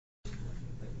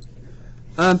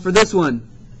For this one,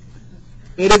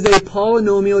 it is a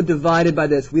polynomial divided by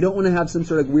this. We don't want to have some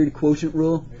sort of weird quotient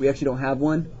rule. We actually don't have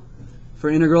one for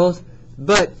integrals.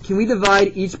 But can we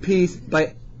divide each piece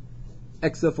by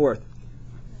x to the fourth?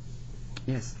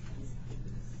 Yes.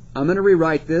 I'm going to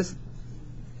rewrite this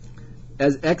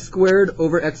as x squared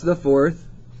over x to the fourth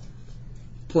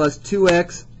plus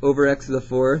 2x over x to the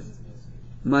fourth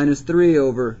minus 3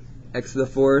 over x to the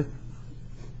fourth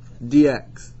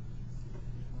dx.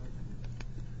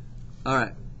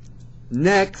 Alright.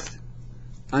 Next,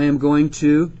 I am going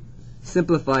to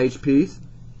simplify each piece.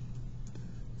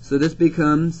 So this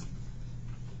becomes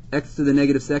x to the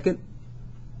negative second.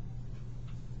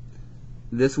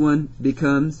 This one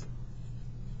becomes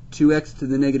 2x to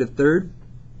the negative third.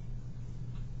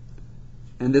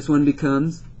 And this one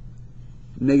becomes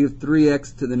negative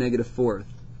 3x to the negative fourth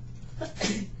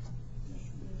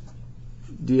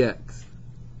dx.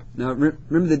 Now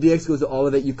remember the dx goes to all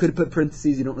of it. You could put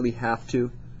parentheses, you don't really have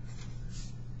to.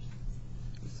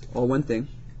 It's all one thing.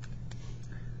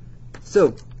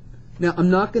 So, now I'm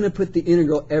not going to put the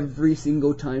integral every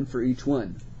single time for each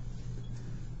one.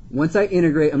 Once I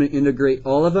integrate, I'm going to integrate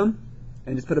all of them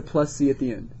and just put a plus c at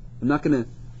the end. I'm not going to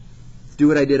do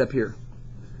what I did up here.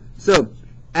 So,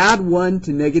 add 1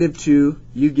 to negative 2,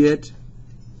 you get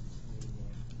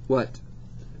what?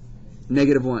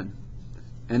 Negative 1.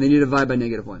 And then you divide by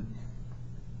negative 1.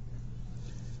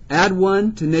 Add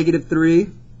 1 to negative 3,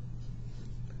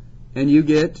 and you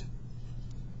get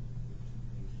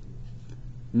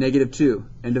negative 2,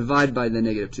 and divide by the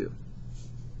negative 2.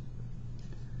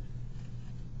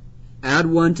 Add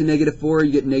 1 to negative 4,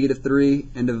 you get negative 3,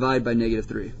 and divide by negative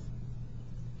 3.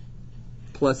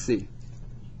 Plus c.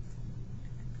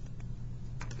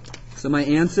 So my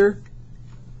answer,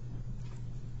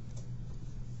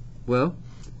 well,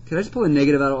 can I just pull a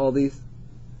negative out of all these?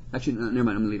 Actually, no, never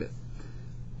mind, I'm going to leave it.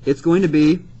 It's going to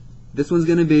be, this one's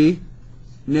going to be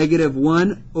negative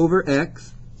 1 over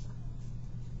x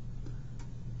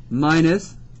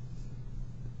minus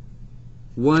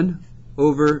 1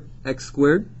 over x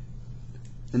squared.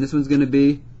 And this one's going to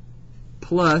be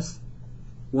plus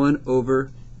 1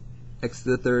 over x to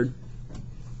the third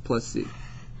plus c.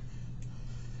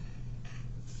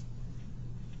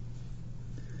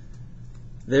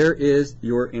 There is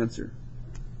your answer.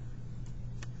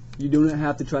 You do not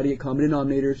have to try to get common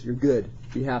denominators. You're good.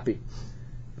 Be happy.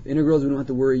 With integrals, we don't have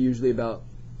to worry usually about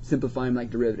simplifying like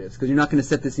derivatives, because you're not going to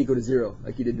set this equal to 0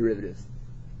 like you did derivatives.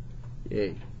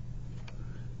 Yay.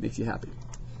 Makes you happy.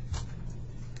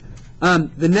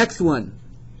 The next one,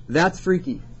 that's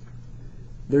freaky.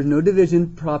 There's no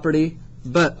division property,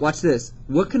 but watch this.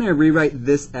 What can I rewrite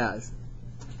this as?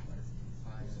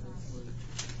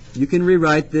 You can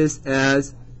rewrite this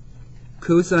as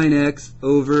cosine x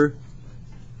over,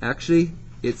 actually,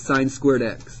 it's sine squared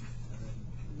x.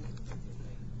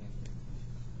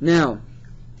 Now,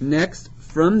 next,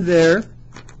 from there,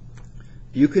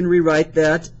 you can rewrite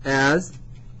that as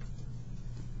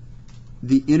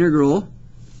the integral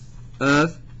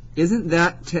of, isn't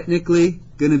that technically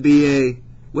going to be a,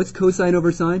 what's cosine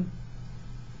over sine?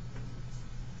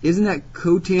 Isn't that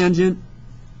cotangent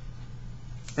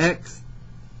x?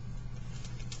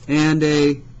 And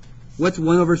a, what's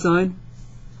 1 over sine?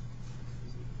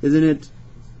 Isn't it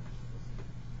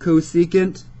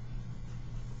cosecant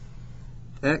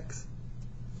x?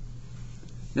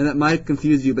 Now that might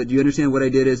confuse you, but do you understand what I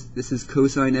did is, this is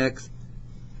cosine x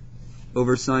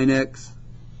over sine x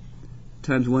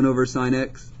times 1 over sine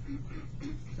x.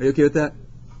 Are you okay with that?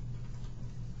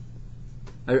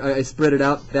 I spread it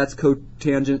out. That's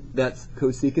cotangent, that's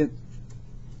cosecant.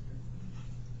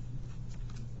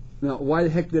 Now, why the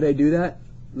heck did I do that?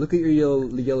 Look at your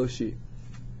yellow sheet.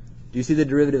 Do you see the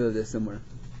derivative of this somewhere?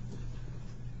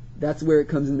 That's where it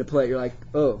comes into play. You're like,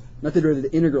 oh, not the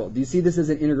derivative, the integral. Do you see this as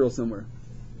an integral somewhere?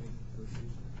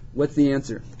 What's the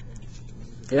answer?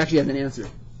 It actually has an answer.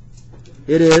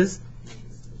 It is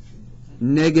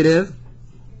negative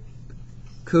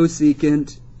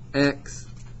cosecant x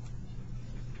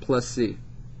plus c.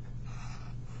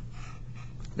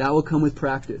 That will come with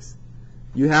practice.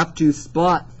 You have to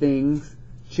spot things,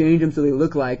 change them so they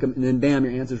look like them, and then bam,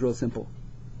 your answer's real simple.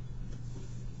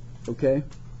 Okay?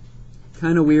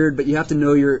 Kind of weird, but you have to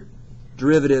know your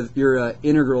derivative, your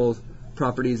integral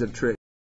properties of trig.